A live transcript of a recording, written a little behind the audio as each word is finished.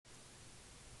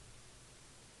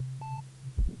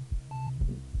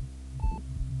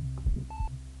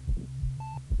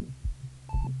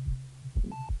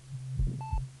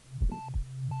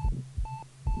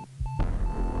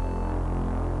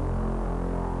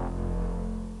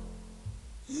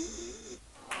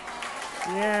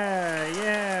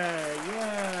Yeah.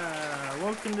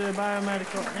 Welcome to the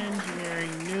Biomedical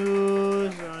Engineering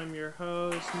News. I'm your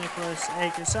host, Nicholas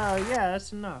Akers. Oh, yeah,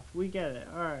 that's enough. We get it.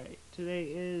 Alright, today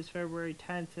is February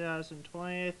 10th,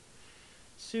 2020.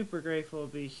 Super grateful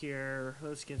to be here.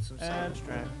 Let's get some sound.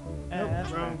 Abstract.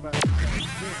 Nope, wrong button.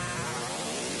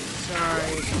 Sorry,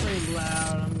 it's pretty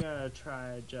loud. I'm gonna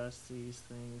try to adjust these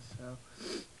things. So,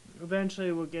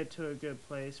 eventually we'll get to a good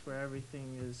place where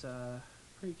everything is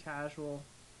pretty casual.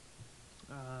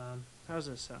 How's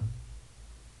this sound?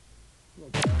 A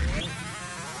little better, right?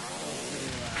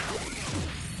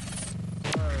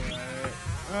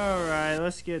 Alright,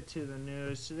 let's get to the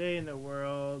news. Today in the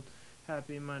world,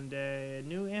 happy Monday. A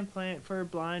new implant for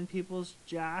blind people's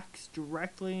jacks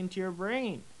directly into your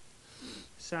brain.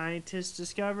 Scientists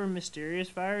discover mysterious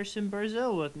virus in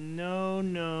Brazil with no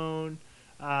known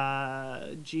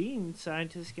gene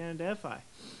scientists can identify.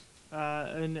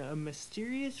 A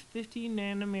mysterious 50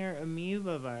 nanometer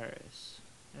amoeba virus.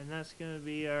 And that's going to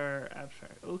be our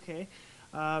abstract. Okay.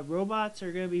 Robots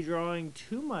are going to be drawing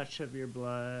too much of your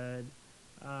blood.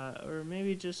 Or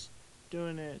maybe just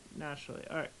doing it naturally.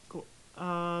 Alright, cool.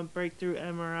 Breakthrough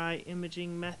MRI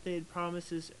imaging method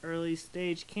promises early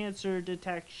stage cancer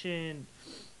detection.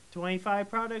 25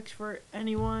 products for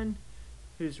anyone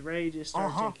who's ready to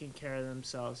start taking care of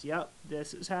themselves. Yep,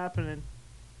 this is happening.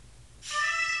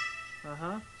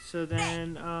 So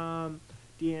then,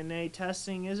 DNA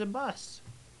testing is a bust.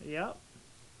 Yep.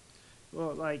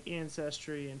 Well, like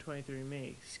Ancestry and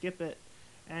 23andMe. Skip it.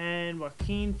 And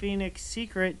Joaquin Phoenix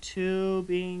secret to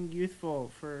being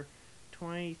youthful for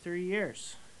 23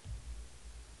 years.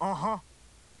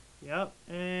 Yep.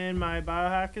 And my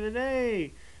biohack of the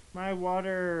day. My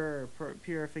water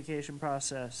purification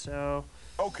process. So.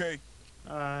 Okay.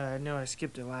 I know I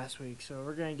skipped it last week, so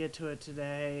we're going to get to it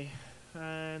today.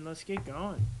 And let's get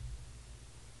going.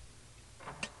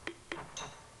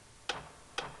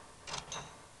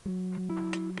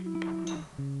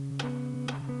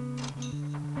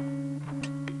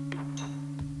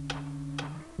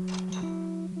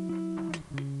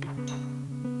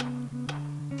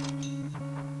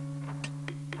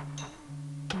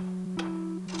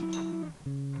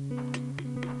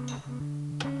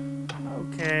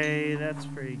 Okay, that's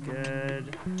pretty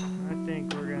good. I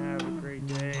think we're gonna have a great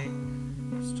day.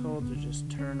 I was told to just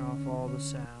turn off all the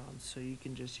sounds so you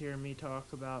can just hear me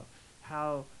talk about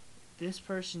how this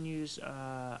person used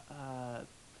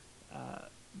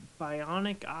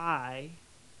bionic eye,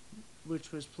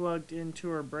 which was plugged into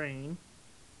her brain.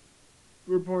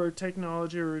 Report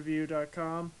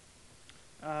technologyreview.com.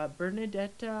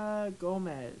 Bernadetta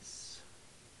Gomez.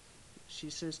 She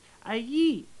says,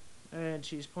 "Aye," and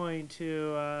she's pointing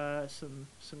to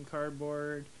some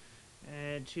cardboard,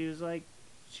 and she was like,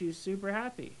 she's super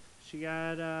happy. She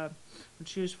got when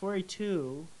she was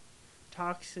 42,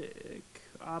 toxic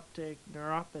optic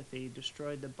neuropathy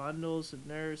destroyed the bundles of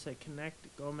nerves that connect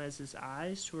Gomez's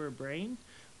eyes to her brain,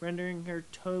 rendering her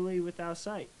totally without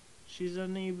sight. She's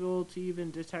unable to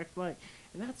even detect light.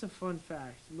 And that's a fun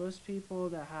fact. Most people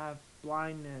that have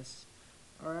blindness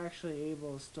are actually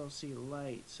able to still see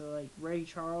light. So like Ray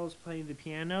Charles playing the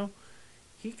piano,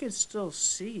 he could still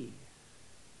see,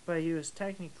 but he was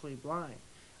technically blind.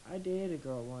 I dated a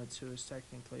girl once who was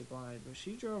technically blind, but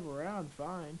she drove around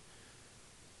fine.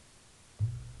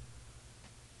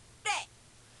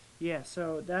 Yeah,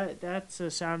 so that's a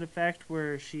sound effect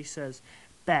where she says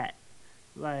bet,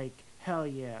 like hell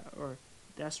yeah, or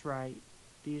that's right.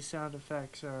 These sound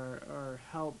effects are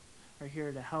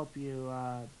here to help you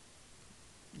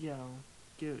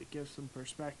give some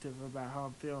perspective about how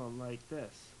I'm feeling like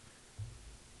this.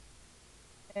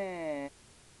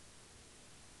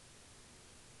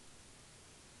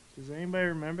 Does anybody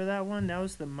remember that one? That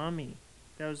was the Mummy.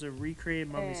 That was a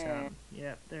recreated Mummy sound.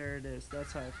 Yep, there it is.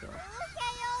 That's how I feel. Look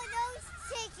at all those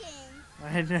chickens.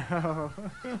 I know.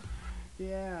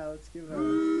 Yeah, let's give it.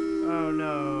 Oh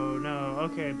no.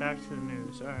 Okay, back to the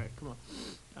news. All right, come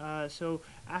on. So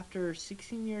after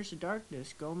 16 years of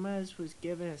darkness, Gomez was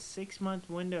given a 6-month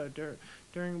window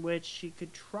during which she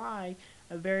could try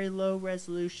a very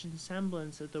low-resolution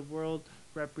semblance of the world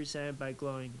represented by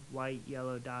glowing white,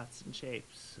 yellow dots and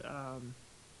shapes.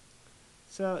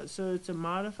 So it's a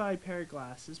modified pair of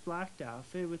glasses, blacked out,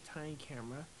 fitted with tiny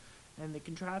camera, and the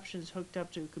contraption is hooked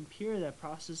up to a computer that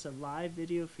processes a live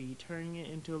video feed, turning it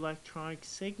into electronic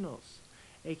signals.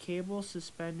 A cable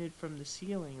suspended from the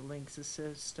ceiling links the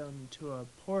system to a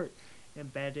port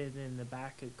embedded in the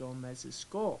back of Gomez's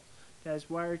skull that is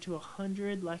wired to a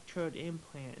 100 electrode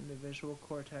implant in the visual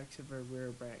cortex of her rear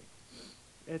brain.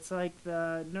 It's like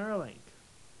the Neuralink.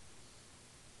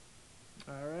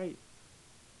 Alright.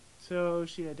 So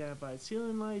she identified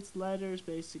ceiling lights, letters,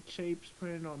 basic shapes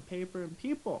printed on paper, and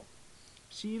people.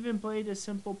 She even played a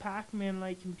simple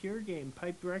Pac-Man-like computer game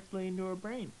piped directly into her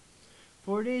brain.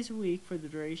 4 days a week for the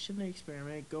duration of the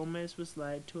experiment, Gomez was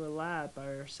led to a lab by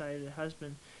her sighted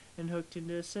husband and hooked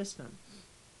into a system.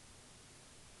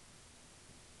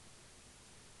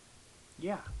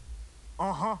 Yeah.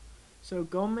 Uh-huh. So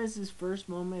Gomez's first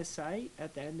moment of sight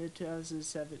at the end of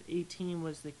 2018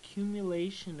 was the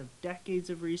accumulation of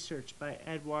decades of research by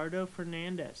Eduardo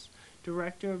Fernandez,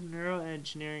 director of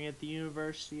neuroengineering at the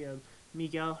University of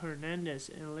Miguel Hernandez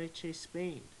in Elche,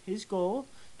 Spain. His goal?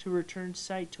 To return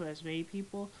sight to as many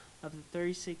people of the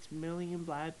 36 million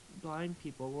blind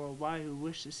people worldwide who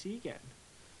wish to see again.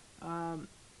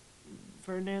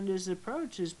 Fernandez's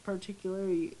approach is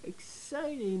particularly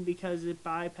exciting because it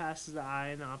bypasses the eye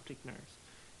and optic nerves.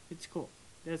 It's cool.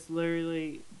 That's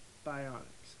literally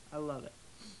bionics. I love it.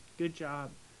 Good job,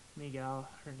 Miguel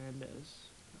Hernandez.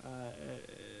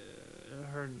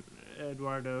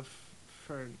 Eduardo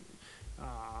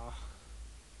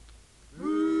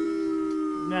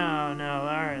No.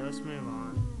 Alright, let's move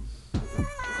on.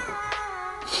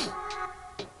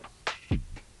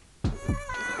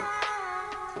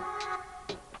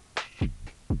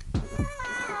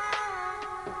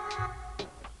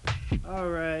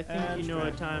 Alright, I think you know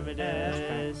what time it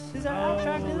is. This is our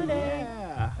abstract of the day.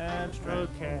 Yeah.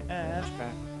 Abstract. Okay.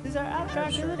 Abstract. This is our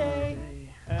abstract of the day.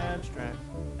 Abstract.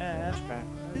 Abstract.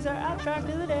 This is our abstract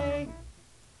of the day.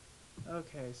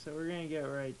 Okay, so we're gonna get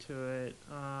right to it.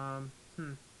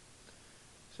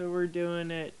 So we're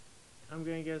doing it. I'm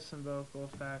gonna get some vocal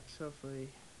effects, hopefully.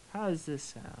 How does this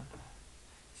sound?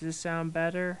 Does this sound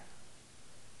better?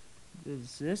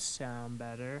 Does this sound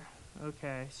better?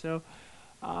 Okay, so,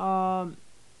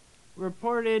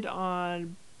 reported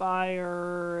on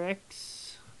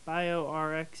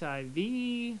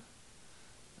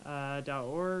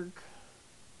biorxiv.org.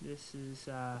 This is,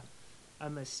 a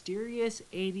mysterious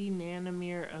 80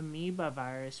 nanometer amoeba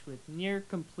virus with near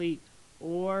complete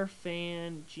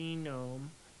orphan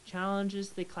genome challenges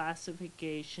the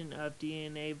classification of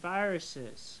DNA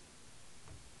viruses.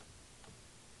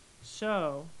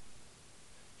 So,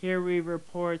 here we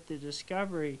report the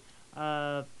discovery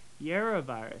of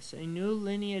Yaravirus, a new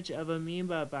lineage of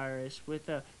amoeba virus with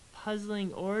a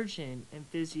puzzling origin and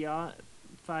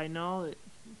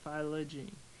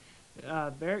phylogeny.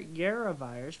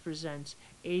 Yaravirus presents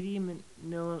 80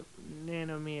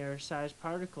 nanometer sized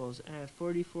particles and a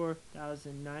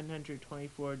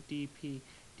 44,924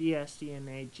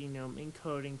 dsDNA genome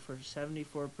encoding for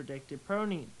 74 predicted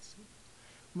proteins.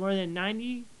 More than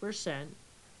 90%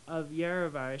 of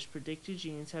Yaravirus predicted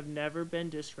genes have never been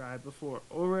described before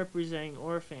or representing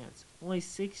orphans. Only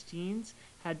 16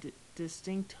 had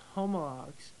distinct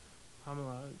homologs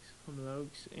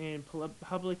in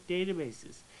public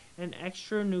databases. An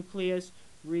extranucleus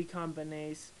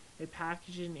recombinase, a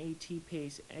packaging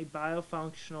ATPase, a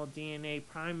biofunctional DNA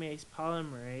primase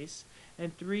polymerase,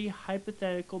 and 3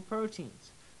 hypothetical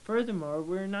proteins. Furthermore,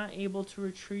 we are not able to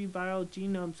retrieve viral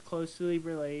genomes closely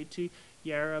related to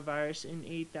Yaravirus in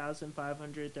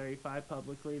 8,535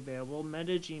 publicly available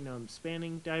metagenomes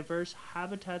spanning diverse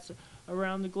habitats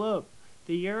around the globe.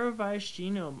 The Yaravirus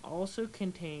genome also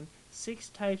contained 6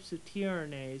 types of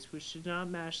tRNAs which did not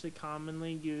match the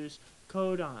commonly used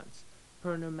codons.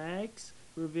 Proteomatics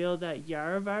revealed that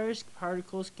Yaravirus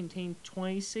particles contain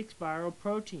 26 viral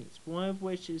proteins, one of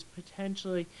which is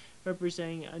potentially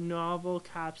representing a novel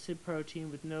capsid protein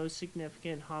with no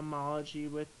significant homology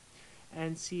with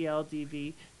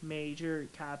NCLDV major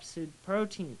capsid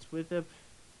proteins, with a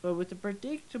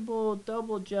predictable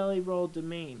double jelly roll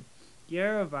domain.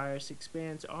 Yaravirus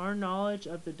expands our knowledge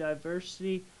of the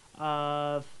diversity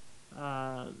of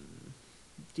DNA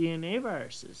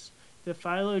viruses. The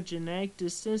phylogenetic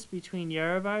distance between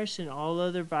Yaravirus and all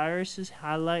other viruses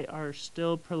highlight our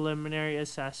still preliminary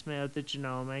assessment of the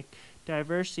genomic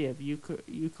diversity of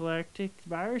eukaryotic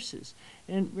viruses,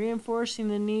 and reinforcing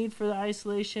the need for the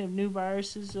isolation of new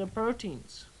viruses of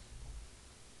proteins.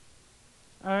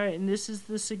 Alright, and this is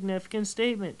the significant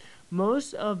statement.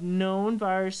 Most of known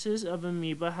viruses of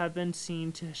amoeba have been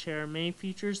seen to share many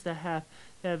features that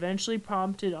eventually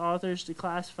prompted authors to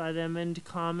classify them into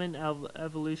common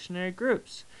evolutionary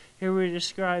groups. Here we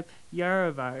describe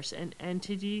Yaravirus, an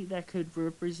entity that could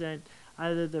represent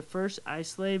either the first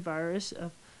isolated virus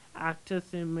of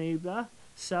Actiniamoeba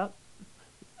sup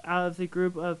out of the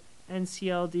group of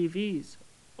NCLDVs,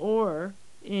 or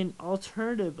in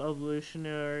alternative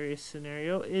evolutionary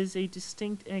scenario is a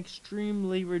distinct and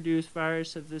extremely reduced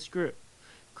virus of this group.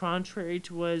 Contrary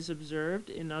to what is observed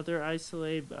in other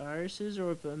isolated viruses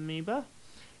or of amoeba,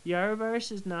 Yara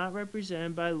virus is not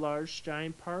represented by a large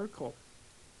giant particle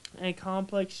and a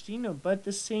complex genome, but at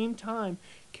the same time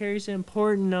carries an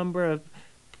important number of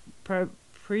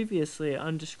previously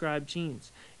undescribed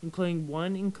genes, including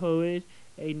one encoded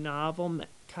a novel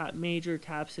major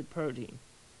capsid protein.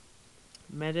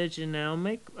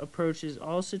 Metagenomic approaches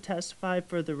also testify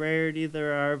for the rarity of the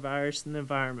rare virus in the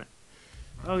environment.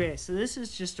 Okay, so this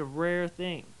is just a rare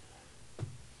thing.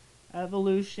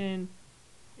 Evolution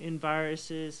in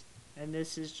viruses, and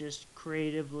this is just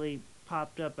creatively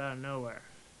popped up out of nowhere.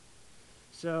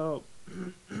 So,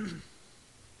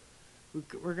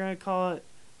 we're going to call it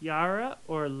Yara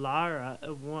or Lara,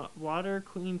 a water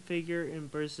queen figure in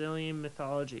Brazilian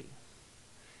mythology.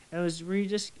 It was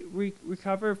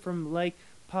recovered from Lake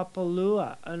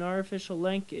Papalua, an artificial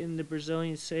lake in the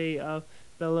Brazilian city of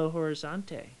Belo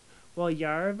Horizonte. While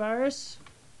Yara virus,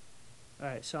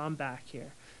 alright, so I'm back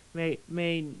here, may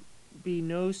be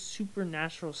no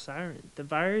supernatural siren. The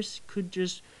virus could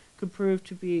prove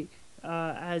to be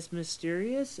as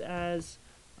mysterious as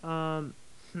the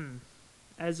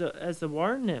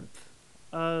water nymph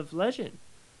of legend.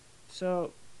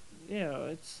 So,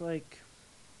 it's like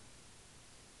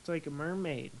a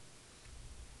mermaid.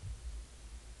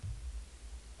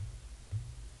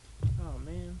 Oh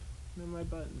man, none of my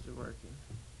buttons are working.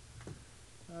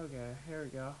 Okay, here we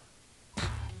go.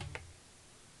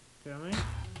 Feel me?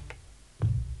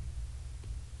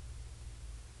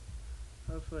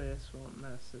 Hopefully this won't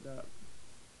mess it up.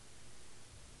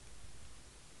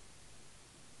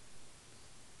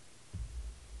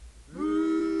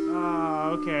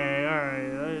 Oh, okay,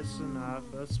 alright, that's enough.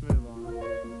 Let's move on.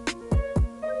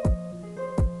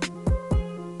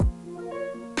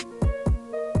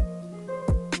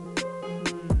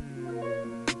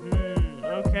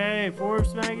 Okay,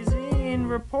 Forbes magazine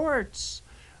reports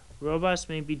robots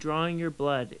may be drawing your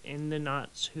blood in the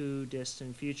not too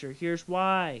distant future. Here's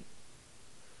why.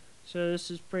 So this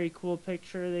is a pretty cool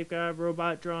picture. They've got a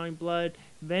robot drawing blood.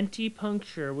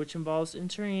 Ventipuncture, which involves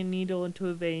inserting a needle into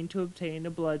a vein to obtain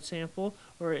a blood sample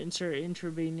or insert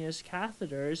intravenous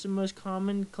catheter, is the most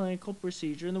common clinical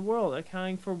procedure in the world,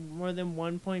 accounting for more than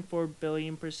 1.4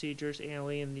 billion procedures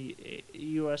annually in the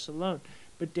U.S. alone.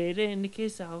 But data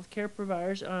indicates that healthcare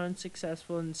providers are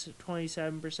unsuccessful in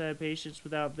 27% of patients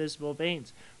without visible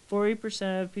veins,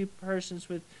 40% of persons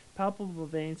with palpable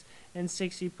veins, and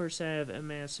 60% of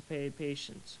emancipated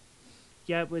patients.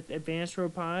 Yet with advanced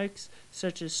robotics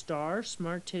such as STAR,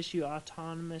 Smart Tissue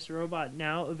Autonomous Robot,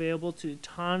 now available to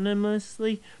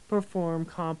autonomously perform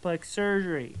complex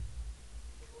surgery.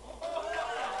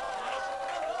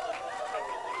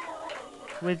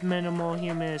 With minimal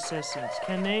human assistance.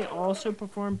 Can they also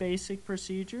perform basic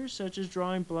procedures such as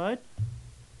drawing blood?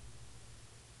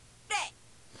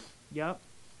 Yep.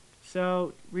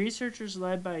 So, researchers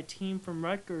led by a team from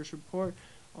Rutgers report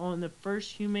on the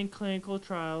first human clinical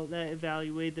trial that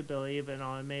evaluated the ability of an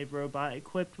automated robot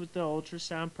equipped with the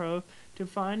ultrasound probe to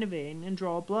find a vein and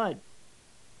draw blood.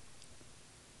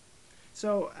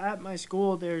 So, at my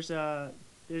school, there's a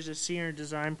senior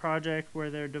design project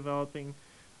where they're developing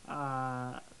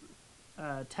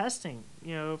testing,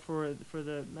 for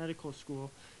the medical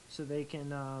school, so they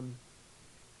can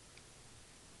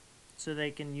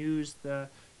use the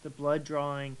blood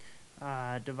drawing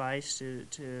device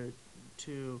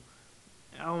to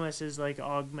almost as like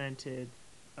augmented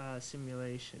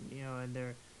simulation, and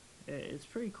it's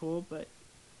pretty cool. But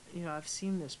I've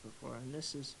seen this before, and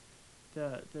this is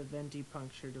the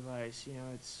ventipuncture device.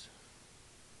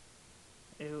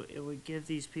 It would give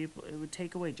these people, it would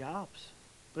take away jobs,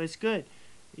 but it's good.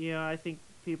 I think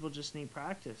people just need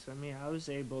practice. I mean, I was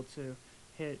able to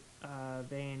hit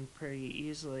vein pretty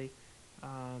easily,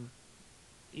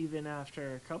 even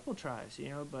after a couple tries,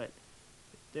 but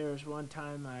there was one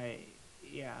time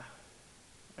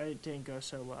it didn't go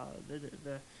so well.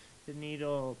 The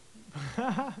needle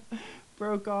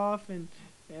broke off and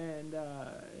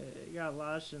it got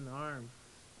lodged in the arm.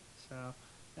 So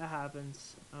that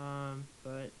happens,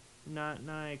 but not in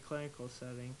a clinical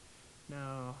setting.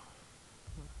 No.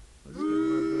 Let's get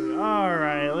more. All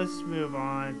right, let's move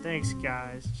on. Thanks,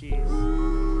 guys. Jeez.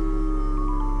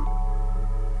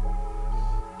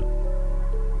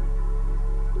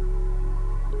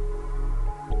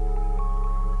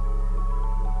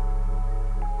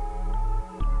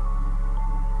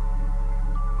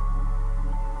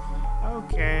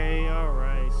 Okay,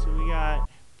 alright, so we got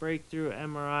breakthrough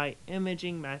MRI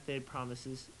imaging method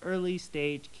promises early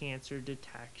stage cancer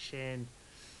detection,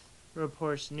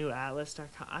 reports New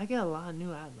Atlas.com. I get a lot of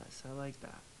New Atlas, I like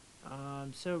that.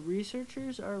 So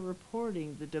researchers are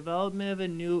reporting the development of a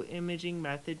new imaging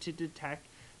method to detect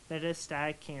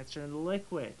metastatic cancer in the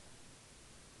liquid.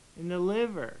 in the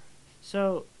liver.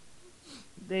 So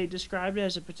they described it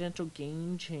as a potential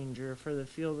game changer for the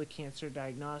field of cancer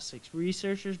diagnostics.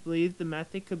 Researchers believe the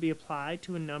method could be applied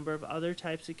to a number of other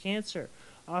types of cancer,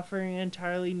 offering an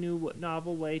entirely new,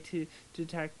 novel way to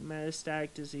detect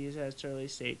metastatic disease at its early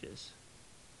stages.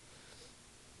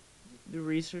 The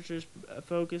researchers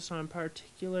focused on a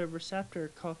particular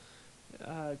receptor called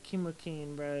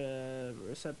chemokine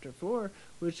receptor 4,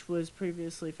 which was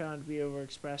previously found to be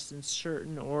overexpressed in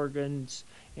certain organs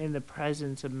in the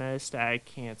presence of metastatic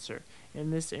cancer.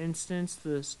 In this instance,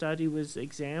 the study was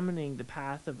examining the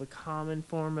path of a common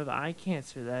form of eye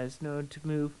cancer that is known to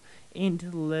move into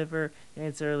the liver in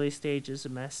its early stages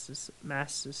of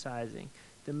metastasizing.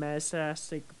 The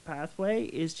metastatic pathway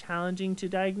is challenging to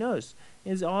diagnose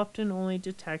and is often only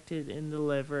detected in the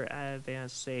liver at an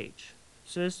advanced stage.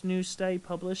 So this new study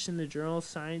published in the journal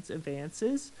Science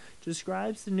Advances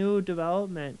describes the new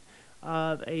development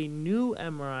of a new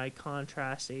MRI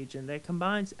contrast agent that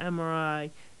combines MRI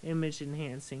image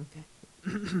enhancing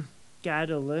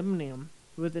gadolinium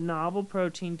with a novel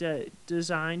protein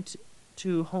designed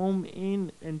to home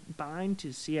in and bind to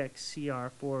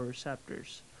CXCR4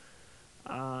 receptors.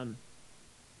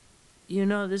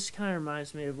 This kind of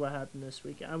reminds me of what happened this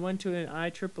week. I went to an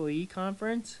IEEE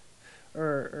conference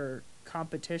or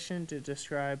competition to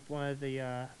describe one of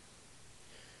the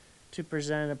to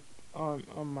present on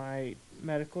my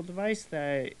medical device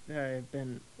that I've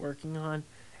been working on,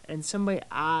 and somebody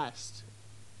asked,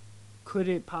 could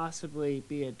it possibly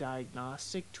be a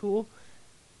diagnostic tool?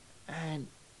 And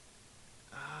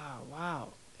wow,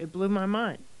 it blew my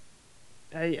mind.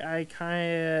 I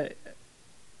kind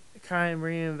of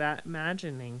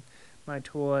reimagining my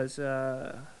tool as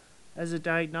a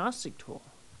diagnostic tool.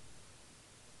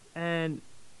 And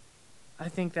I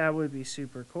think that would be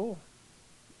super cool.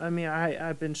 I mean,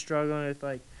 I've been struggling with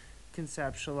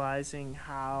conceptualizing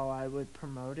how I would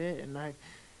promote it, and I've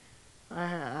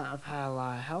had a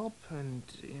lot of help, and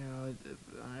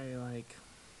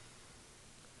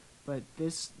but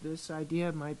this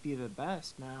idea might be the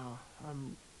best now.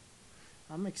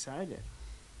 I'm excited.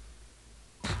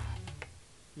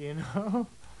 Let's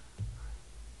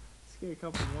get a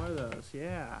couple more of those.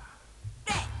 Yeah.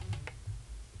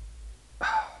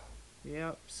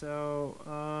 Yep,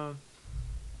 so,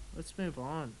 let's move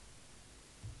on.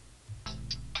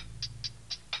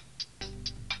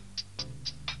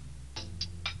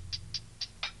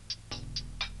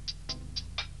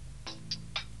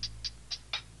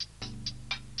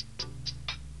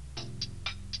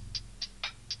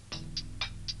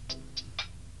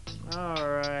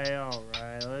 Alright,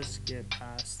 let's get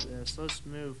past this. Let's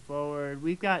move forward.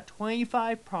 We've got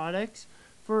 25 products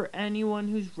for anyone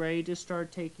who's ready to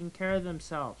start taking care of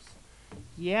themselves.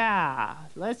 Yeah,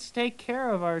 let's take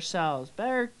care of ourselves.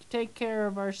 Better take care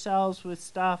of ourselves with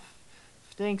stuff.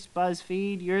 Thanks,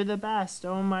 BuzzFeed. You're the best.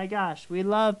 Oh my gosh, we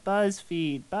love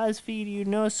BuzzFeed. BuzzFeed, you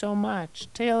know so much.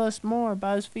 Tell us more,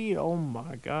 BuzzFeed. Oh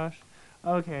my gosh.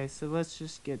 Okay, so let's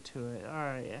just get to it.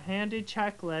 Alright, a handed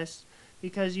checklist,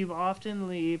 because you've often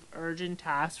leave urgent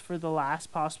tasks for the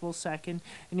last possible second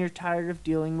and you're tired of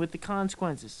dealing with the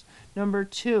consequences. Number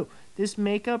 2, this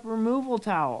makeup removal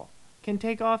towel can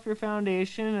take off your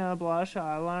foundation and a blush,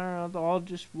 eyeliner, all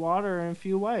just water and a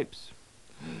few wipes.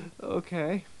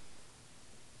 Okay.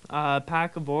 A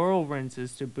pack of oral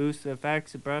rinses to boost the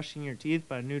effects of brushing your teeth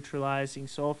by neutralizing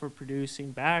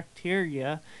sulfur-producing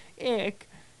bacteria, ick,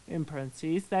 in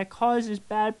parentheses, that causes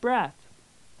bad breath.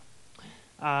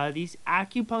 These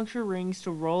acupuncture rings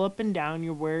to roll up and down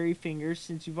your weary fingers,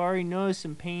 since you've already noticed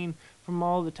some pain from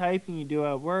all the typing you do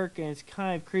at work, and it's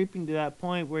kind of creeping to that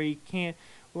point where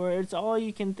it's all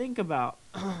you can think about.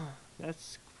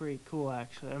 That's pretty cool,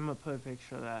 actually. I'm gonna put a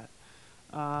picture of that.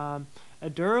 A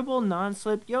durable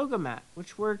non-slip yoga mat,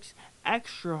 which works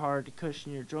extra hard to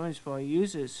cushion your joints while you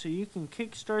use it, so you can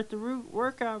kickstart the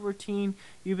workout routine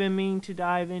you've been meaning to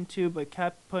dive into but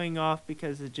kept putting off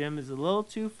because the gym is a little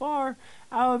too far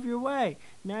out of your way.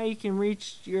 Now you can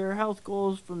reach your health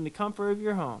goals from the comfort of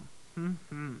your home.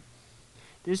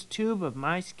 This tube of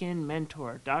My Skin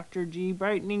Mentor Dr. G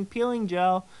Brightening Peeling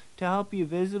Gel to help you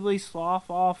visibly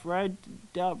slough off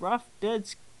rough, dead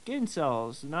skin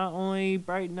cells. Not only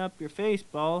brighten up your face,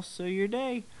 but also your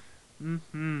day.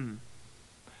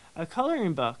 A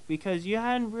coloring book, because you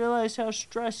hadn't realized how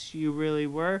stressed you really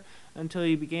were until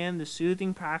you began the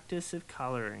soothing practice of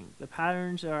coloring. The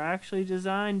patterns are actually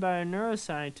designed by a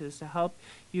neuroscientist to help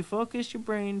you focus your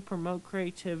brain, promote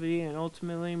creativity, and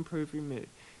ultimately improve your mood.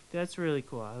 That's really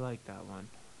cool. I like that one.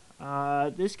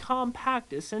 This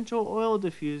compact essential oil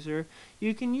diffuser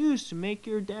you can use to make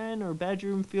your den or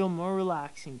bedroom feel more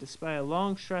relaxing despite a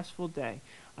long, stressful day.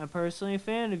 I'm personally a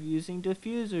fan of using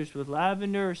diffusers with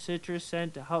lavender or citrus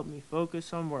scent to help me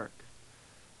focus on work.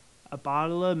 A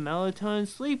bottle of melatonin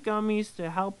sleep gummies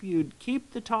to help you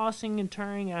keep the tossing and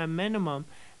turning at a minimum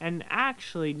and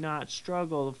actually not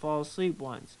struggle to fall asleep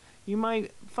once. You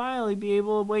might finally be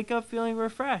able to wake up feeling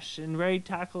refreshed and ready to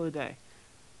tackle the day.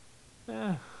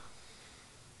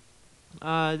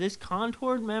 This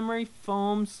contoured memory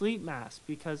foam sleep mask,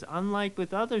 because unlike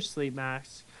with other sleep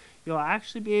masks, you'll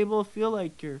actually be able to feel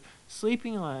like you're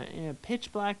sleeping in a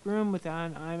pitch black room without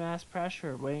an eye mask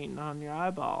pressure waiting on your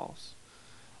eyeballs.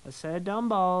 A set of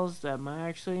dumbbells that might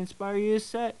actually inspire you to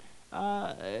set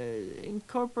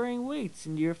incorporating weights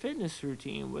into your fitness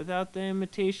routine without the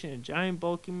imitation of giant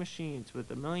bulky machines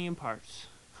with a million parts.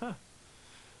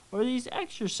 Or these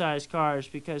exercise cars,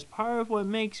 because part of what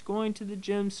makes going to the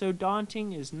gym so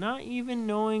daunting is not even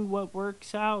knowing what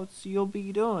workouts you'll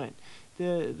be doing.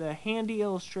 The handy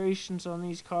illustrations on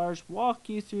these cars walk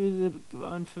you through the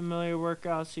unfamiliar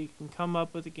workouts so you can come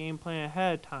up with a game plan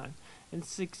ahead of time and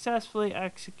successfully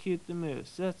execute the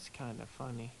moves. That's kind of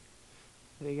funny.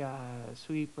 They got a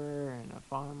sweeper and a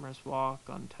farmer's walk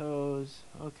on toes.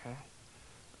 Okay.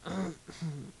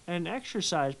 An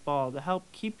exercise ball to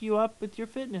help keep you up with your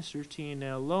fitness routine in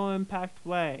a low impact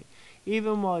way,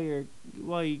 even while you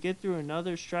get through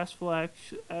another stressful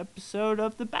episode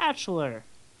of The Bachelor.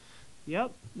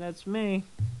 Yep, that's me.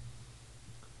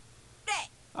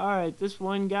 Alright, this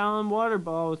 1 gallon water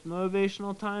bottle with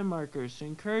motivational time markers to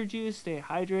encourage you to stay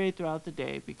hydrated throughout the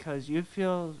day, because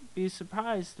be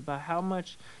surprised about how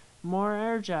much more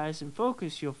energized and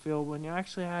focused you'll feel when you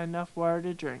actually have enough water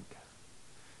to drink.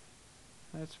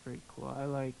 That's pretty cool. I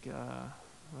like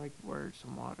words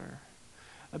and water.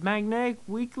 A magnetic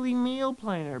weekly meal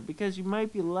planner, because you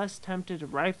might be less tempted to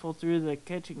rifle through the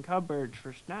kitchen cupboards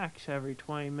for snacks every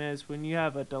 20 minutes when you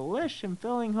have a delicious and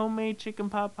filling homemade chicken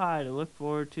pot pie to look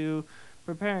forward to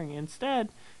preparing. Instead,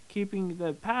 keeping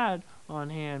the pad on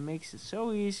hand makes it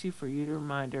so easy for you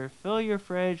to fill your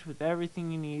fridge with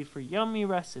everything you need for yummy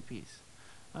recipes.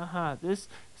 This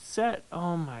set,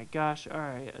 oh my gosh,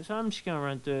 alright, so I'm just gonna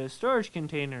run through the storage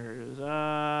containers.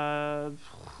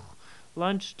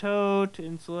 Lunch tote,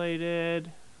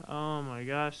 insulated, oh my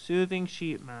gosh, soothing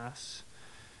sheet masks.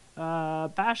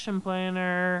 Passion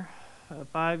planner, a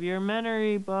 5-year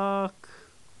memory book.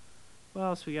 What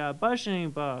else we got? A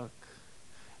budgeting book.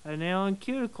 A nail and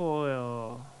cuticle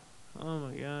oil. Oh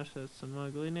my gosh, that's some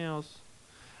ugly nails.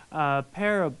 A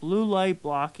pair of blue light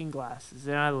blocking glasses,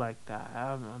 and I like that.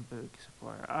 I'm a big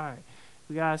supporter. Alright,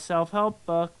 we got a self-help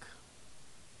book.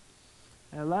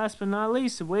 And last but not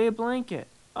least, a weighted blanket.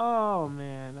 Oh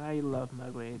man, I love my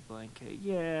weighted blanket.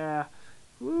 Yeah.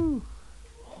 Woo.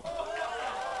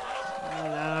 I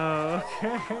know.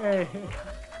 Okay.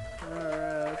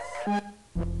 Alright.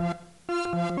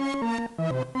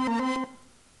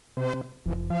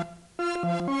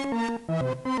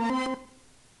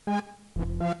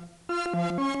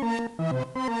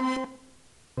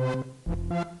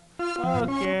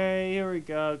 Okay, here we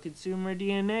go. Consumer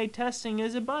DNA testing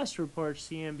is a bust, reports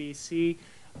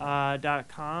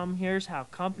CNBC.com. Here's how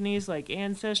companies like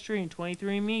Ancestry and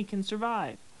 23andMe can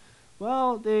survive.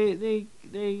 Well, they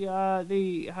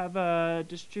have a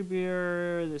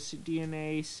distributor, the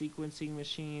DNA sequencing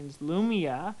machines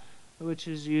Lumia, which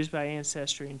is used by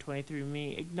Ancestry and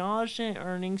 23andMe, acknowledged in an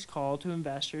earnings call to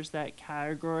investors that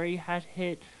category had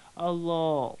hit a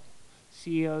lull.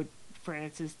 CEO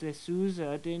Francis de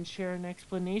Souza didn't share an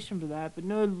explanation for that, but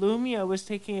noted Lumia was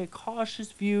taking a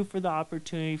cautious view for the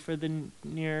opportunity for the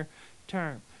near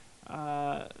term.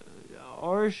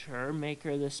 OraSure, maker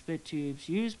of the spit tubes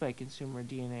used by Consumer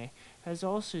DNA, has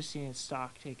also seen its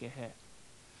stock take a hit.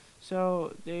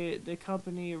 So the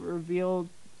company revealed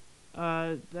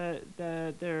that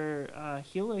their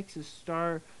Helix is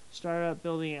startup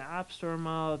building an app store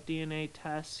model of DNA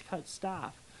tests cut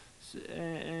staff.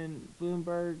 And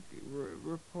Bloomberg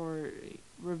report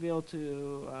revealed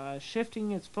to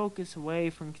shifting its focus away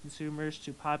from consumers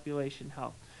to population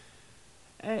health.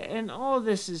 And all of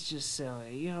this is just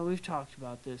silly. You know, we've talked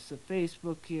about this. The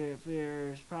Facebook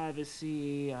affairs,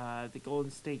 privacy, the Golden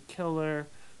State Killer.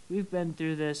 We've been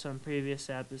through this on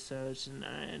previous episodes,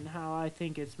 and how I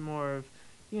think it's more of,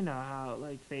 you know, how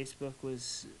like Facebook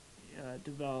was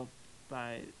developed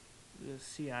by the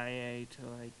CIA to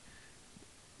like,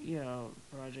 you know,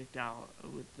 project out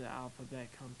with the Alphabet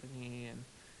company, and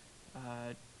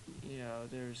you know,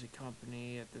 there's a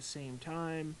company at the same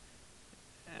time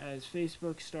as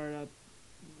Facebook startup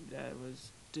that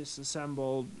was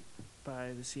disassembled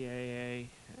by the CIA,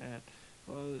 and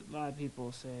well, a lot of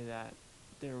people say that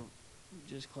they're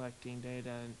just collecting data,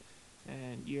 and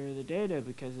and you're the data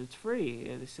because it's free.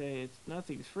 They say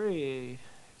nothing's free.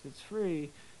 If it's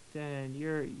free, then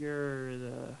you're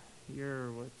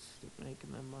what's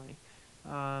making the money.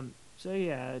 So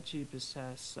yeah, the cheapest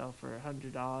tests sell for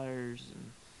 $100,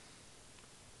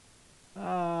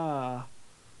 and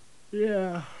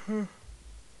yeah.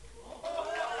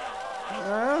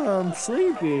 I'm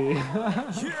sleepy.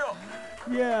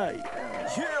 Yeah,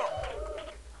 Yeah. yeah.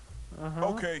 Uh-huh.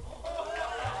 Okay.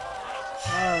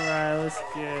 All right, let's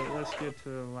get to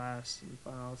the last and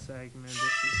final segment. This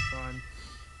is fun.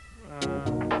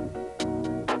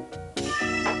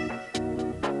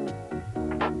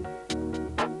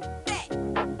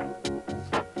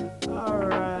 All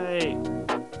right.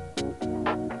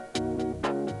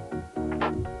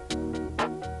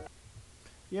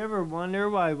 You ever wonder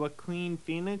why Joaquin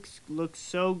Phoenix looks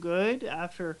so good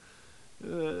after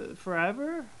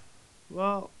forever?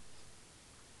 Well,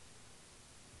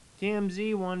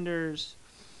 TMZ wonders,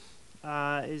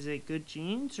 is it good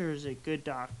genes or is it good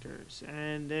doctors?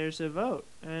 And there's a vote.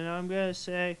 And I'm going to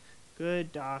say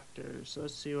good doctors.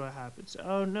 Let's see what happens.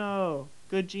 Oh no,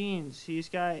 good genes. He's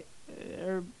got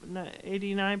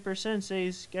 89% say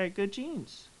he's got good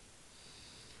genes.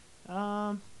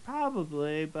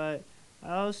 Probably, but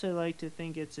I also like to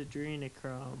think it's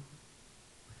adrenochrome.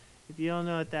 If you don't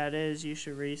know what that is, you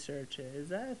should research it. Is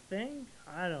that a thing?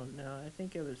 I don't know. I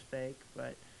think it was fake,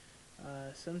 but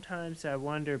sometimes I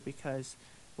wonder because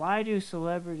why do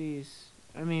celebrities?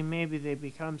 I mean, maybe they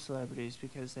become celebrities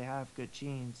because they have good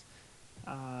genes,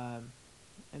 and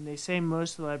they say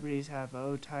most celebrities have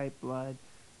O-type blood,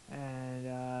 and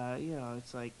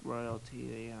it's like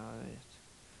royalty. It's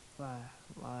a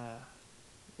lot of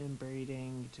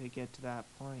inbreeding to get to that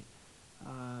point.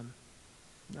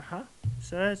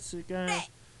 So that's gonna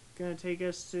take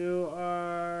us to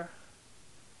our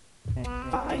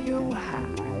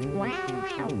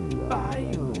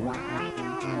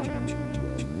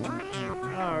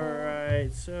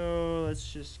Alright, so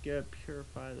let's just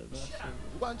purify the vessel.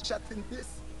 One shot in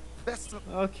this vessel.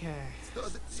 Okay.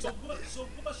 So what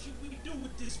should we do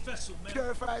with this vessel, man?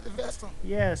 Purify the vessel.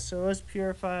 Yeah, so let's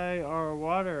purify our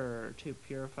water to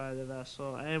purify the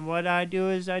vessel. And what I do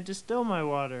is I distill my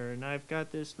water, and I've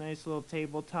got this nice little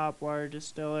tabletop water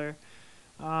distiller.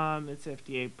 It's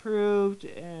FDA approved,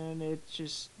 and it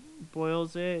just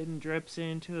boils it and drips it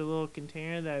into a little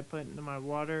container that I put into my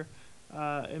water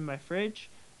in my fridge.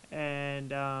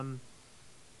 And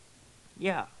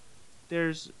yeah,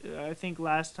 I think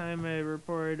last time I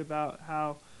reported about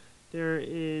how there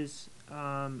is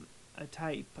a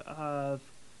type of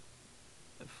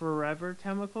forever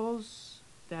chemicals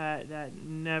that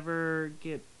never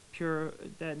get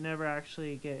that never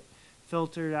actually get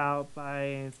filtered out by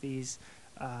any of these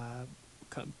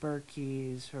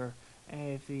Berkeys or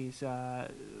any of these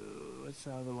what's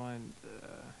the other one,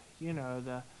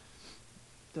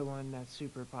 the one that's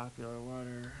super popular,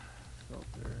 water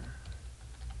filter.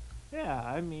 Yeah,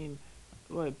 I mean,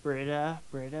 what, Brita?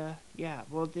 Yeah,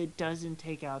 well, it doesn't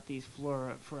take out these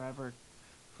forever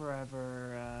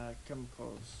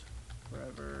chemicals.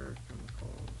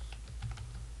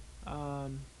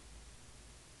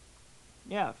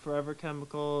 Yeah, forever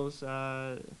chemicals,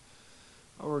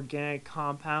 organic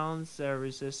compounds that are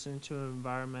resistant to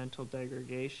environmental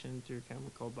degradation through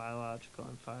chemical, biological,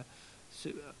 and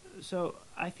so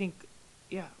I think,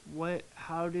 yeah,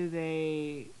 how do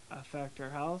they affect our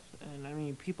health? And I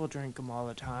mean, people drink them all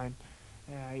the time,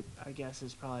 and I guess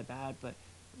it's probably bad, but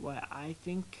what I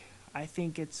think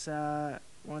it's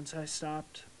once I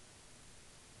stopped,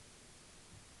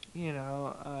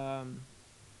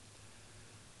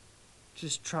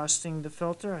 just trusting the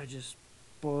filter, I just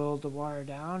boiled the water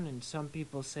down. And some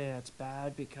people say that's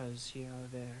bad because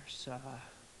there's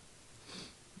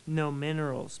no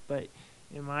minerals, but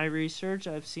in my research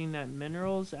I've seen that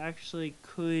minerals actually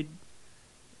could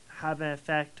have an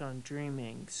effect on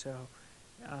dreaming. So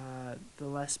the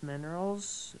less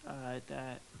minerals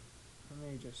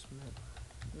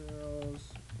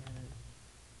minerals and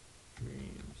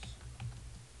dreams.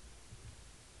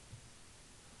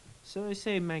 So they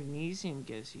say magnesium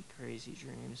gives you crazy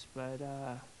dreams, but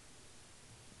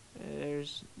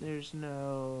there's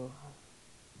no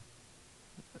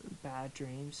bad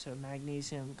dreams, so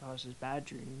magnesium causes bad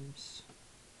dreams.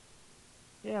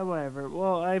 Yeah, whatever.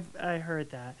 Well, I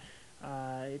heard that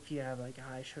if you have like a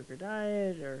high sugar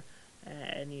diet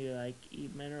and you like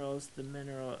eat minerals,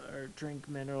 or drink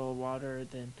mineral water,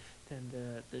 then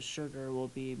the sugar will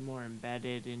be more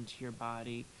embedded into your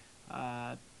body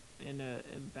in a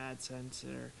bad sense.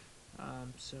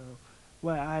 So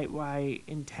what I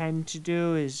intend to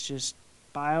do is just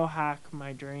biohack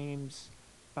my dreams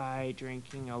by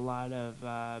drinking a lot of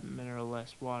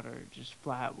mineralless water, just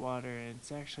flat water, and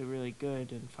it's actually really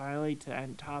good. And finally, to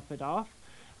top it off,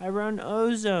 I run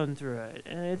ozone through it,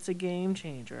 and it's a game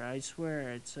changer. I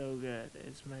swear, it's so good.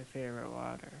 It's my favorite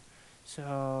water.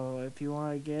 So if you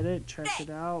want to get it, check it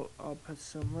out. I'll put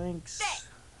some links.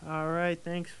 All right,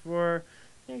 thanks for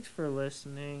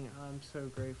listening. I'm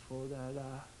so grateful that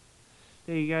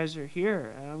you guys are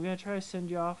here, and I'm gonna try to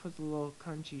send you off with a little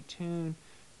crunchy tune,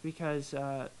 because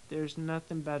there's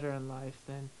nothing better in life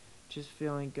than just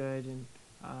feeling good and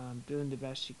doing the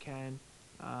best you can.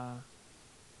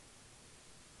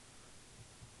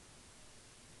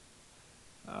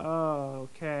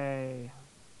 Okay.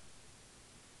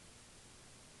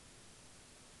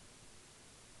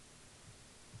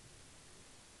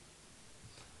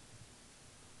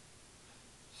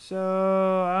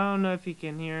 So, I don't know if you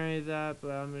can hear any of that,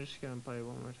 but I'm just gonna play it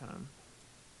one more time.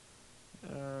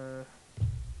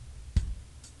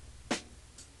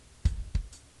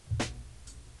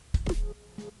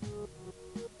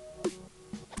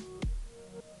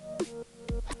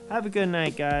 Have a good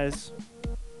night, guys.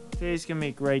 Today's gonna be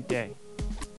a great day.